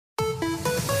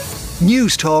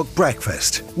News Talk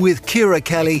Breakfast with Ciara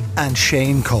Kelly and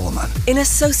Shane Coleman. In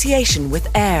association with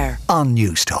AIR on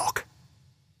News Talk.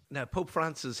 Now, Pope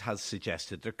Francis has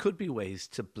suggested there could be ways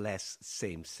to bless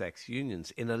same-sex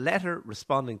unions. In a letter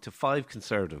responding to 5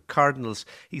 Conservative cardinals,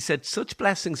 he said such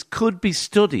blessings could be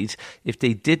studied if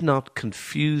they did not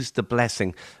confuse the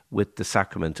blessing with the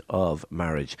sacrament of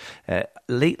marriage.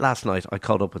 Late last night, I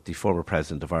called up with the former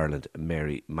President of Ireland,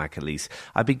 Mary McAleese.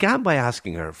 I began by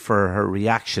asking her for her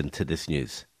reaction to this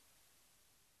news.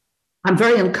 I'm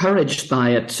very encouraged by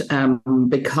it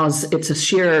because it's a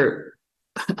sheer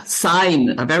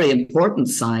sign, a very important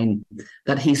sign,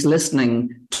 that he's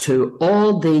listening to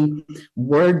all the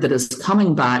word that is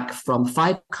coming back from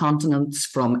 5 continents,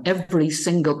 from every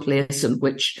single place in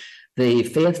which the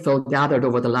faithful gathered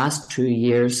over the last 2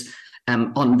 years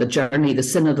on the journey, the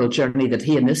synodal journey that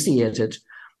he initiated.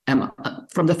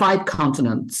 From the 5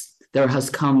 continents, there has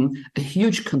come a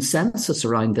huge consensus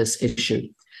around this issue.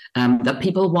 That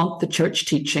people want the church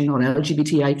teaching on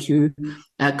LGBTIQ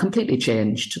completely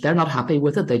changed. They're not happy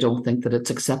with it. They don't think that it's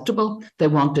acceptable. They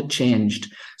want it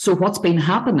changed. So what's been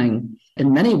happening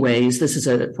in many ways, this is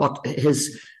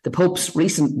the Pope's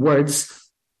recent words,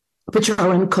 which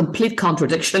are in complete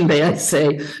contradiction, may I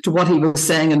say, to what he was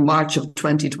saying in March of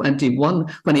 2021,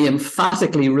 when he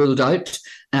emphatically ruled out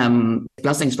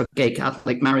blessings for gay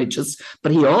Catholic marriages.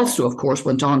 But he also, of course,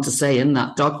 went on to say in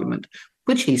that document,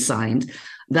 which he signed,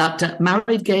 that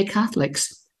married gay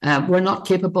Catholics were not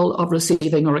capable of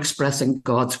receiving or expressing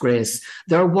God's grace.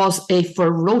 There was a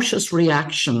ferocious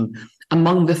reaction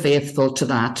among the faithful to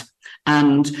that.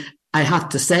 And I have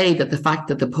to say that the fact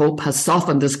that the Pope has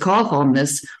softened his call on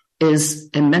this is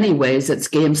in many ways it's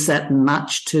game, set and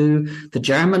match to the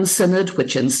German Synod,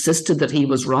 which insisted that he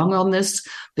was wrong on this,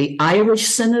 the Irish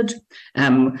Synod,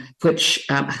 which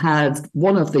had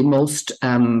one of the most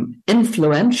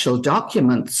influential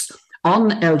documents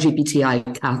on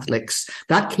LGBTI Catholics.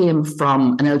 That came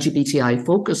from an LGBTI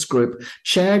focus group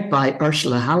chaired by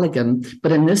Ursula Halligan,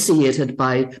 but initiated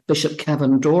by Bishop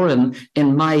Kevin Doran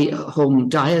in my home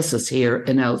diocese here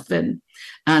in Elphin.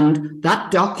 And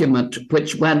that document,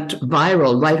 which went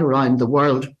viral right around the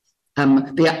world,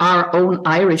 our own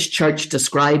Irish church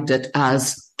described it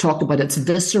as, talked about its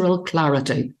visceral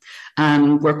clarity.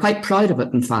 And we're quite proud of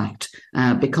it, in fact,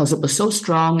 because it was so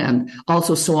strong and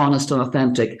also so honest and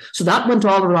authentic. So that went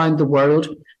all around the world.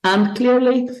 And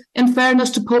clearly, in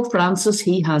fairness to Pope Francis,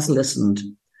 he has listened.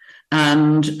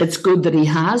 And it's good that he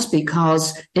has,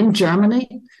 because in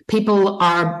Germany,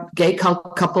 gay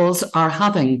couples are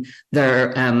having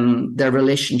their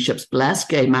relationships blessed,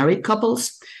 gay married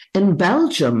couples. In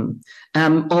Belgium,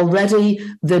 already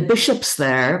the bishops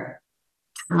there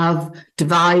have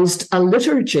devised a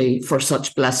liturgy for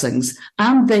such blessings,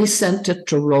 and they sent it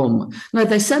to Rome. Now,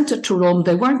 they sent it to Rome.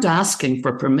 They weren't asking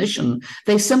for permission.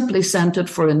 They simply sent it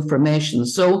for information.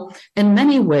 So in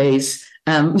many ways,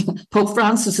 Pope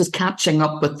Francis is catching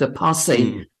up with the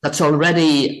posse that's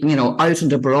already, out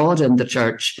and abroad in the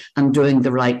church and doing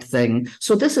the right thing.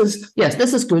 So this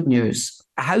is good news.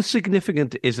 How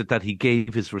significant is it that he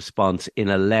gave his response in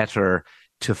a letter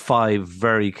to 5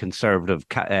 very conservative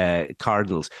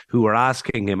cardinals who were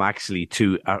asking him actually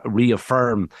to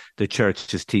reaffirm the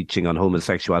church's teaching on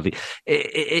homosexuality?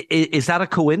 Is that a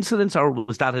coincidence, or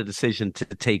was that a decision to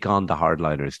take on the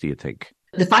hardliners, do you think?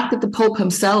 The fact that the Pope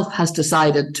himself has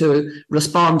decided to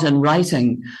respond in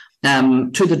writing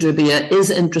to the dubia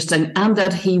is interesting, and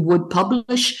that he would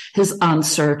publish his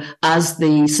answer as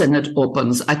the synod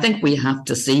opens. I think we have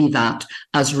to see that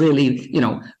as really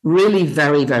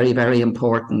very, very, very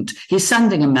important. He's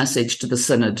sending a message to the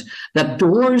synod that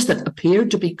doors that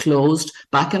appeared to be closed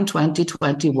back in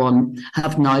 2021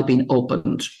 have now been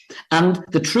opened. And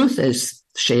the truth is,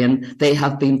 Shane, they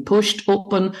have been pushed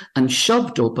open and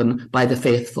shoved open by the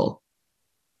faithful.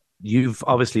 You've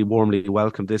obviously warmly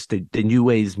welcomed this. The New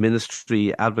Ways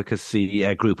Ministry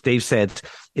Advocacy Group, they've said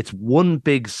it's one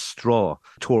big straw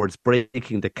towards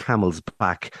breaking the camel's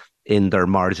back in their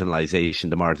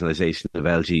marginalisation, the marginalisation of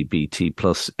LGBT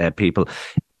plus people.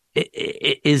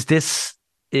 Is this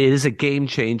a game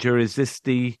changer? Is this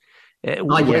the...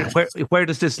 yes. Where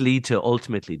does this lead to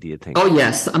ultimately, do you think? Oh,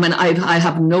 yes. I mean, I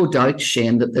have no doubt,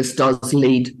 Shane, that this does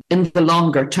lead in the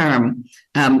longer term,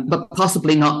 but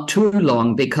possibly not too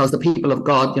long, because the people of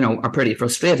God, are pretty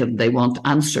frustrated. They want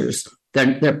answers.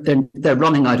 They're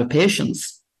running out of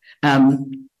patience.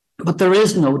 But there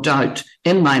is no doubt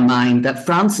in my mind that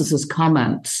Francis's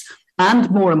comments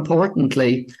and more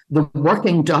importantly, the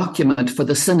working document for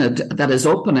the synod that is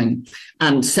opening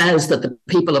and says that the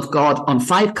people of God on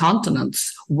 5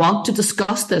 continents want to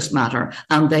discuss this matter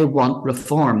and they want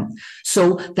reform.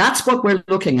 So that's what we're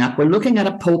looking at. We're looking at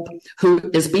a pope who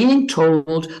is being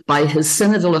told by his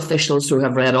synodal officials who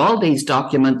have read all these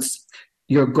documents,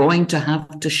 you're going to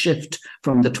have to shift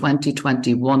from the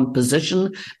 2021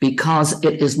 position because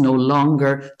it is no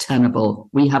longer tenable.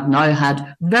 We have now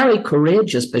had very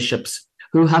courageous bishops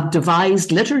who have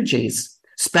devised liturgies,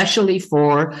 especially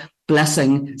for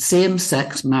blessing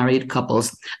same-sex married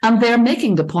couples. And they're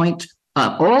making the point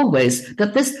always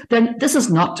that this is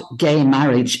not gay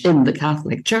marriage in the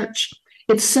Catholic Church.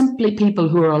 It's simply people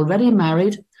who are already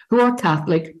married, who are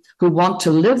Catholic, who want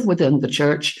to live within the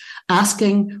church,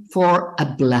 asking for a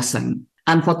blessing.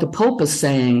 And what the Pope is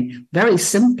saying very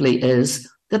simply is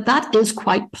that is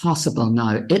quite possible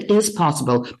now. It is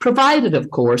possible, provided,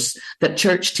 of course, that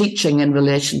church teaching in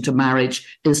relation to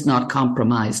marriage is not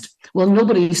compromised. Well,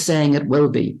 nobody's saying it will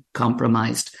be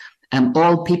compromised.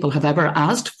 All people have ever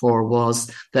asked for was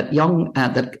that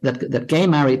that gay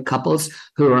married couples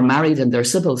who are married in their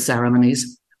civil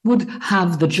ceremonies would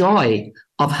have the joy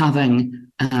of having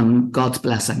God's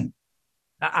blessing.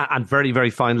 And very, very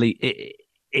finally,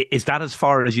 is that as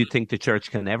far as you think the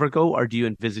church can ever go, or do you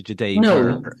envisage a day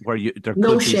where there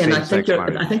could be Shane, same-sex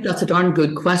marriage? I think that's a darn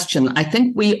good question. I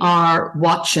think we are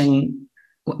watching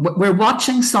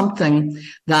something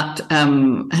that,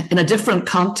 in a different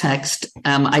context,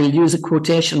 I use a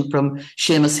quotation from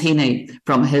Seamus Heaney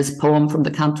from his poem from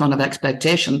the Canton of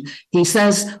Expectation. He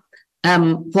says,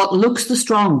 what looks the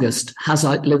strongest has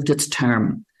outlived its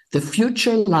term. The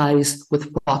future lies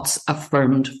with what's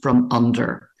affirmed from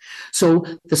under. So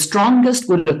the strongest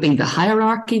would have been the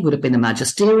hierarchy, would have been the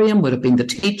magisterium, would have been the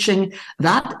teaching.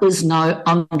 That is now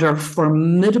under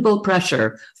formidable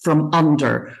pressure from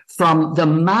the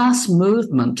mass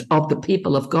movement of the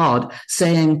people of God,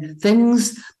 saying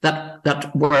things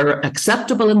that were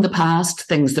acceptable in the past,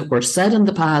 things that were said in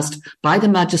the past by the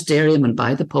magisterium and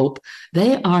by the Pope,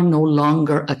 they are no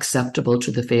longer acceptable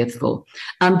to the faithful.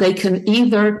 And they can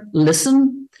either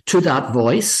listen to that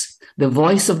voice, the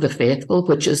voice of the faithful,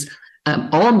 which is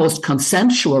almost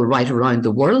consensual right around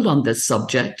the world on this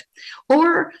subject,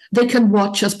 or they can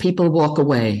watch as people walk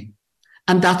away.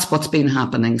 And that's what's been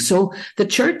happening. So the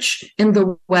church in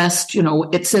the West,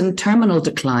 it's in terminal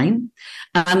decline.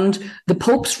 And the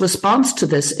Pope's response to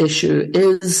this issue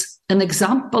is an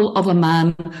example of a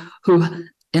man who,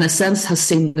 in a sense, has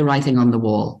seen the writing on the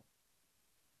wall.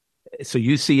 So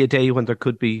you see a day when there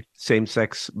could be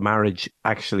same-sex marriage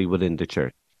actually within the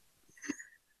church?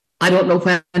 I don't know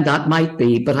when that might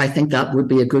be, but I think that would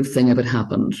be a good thing if it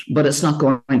happened. But it's not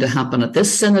going to happen at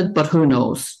this synod, but who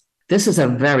knows? This is a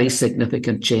very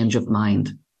significant change of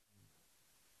mind.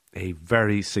 A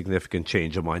very significant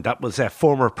change of mind. That was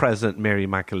former President Mary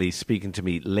McAleese speaking to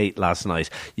me late last night.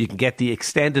 You can get the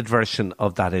extended version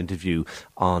of that interview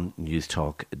on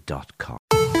newstalk.com.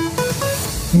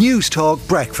 Newstalk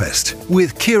Breakfast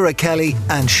with Ciara Kelly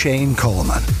and Shane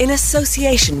Coleman. In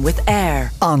association with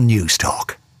AIR On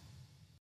Newstalk.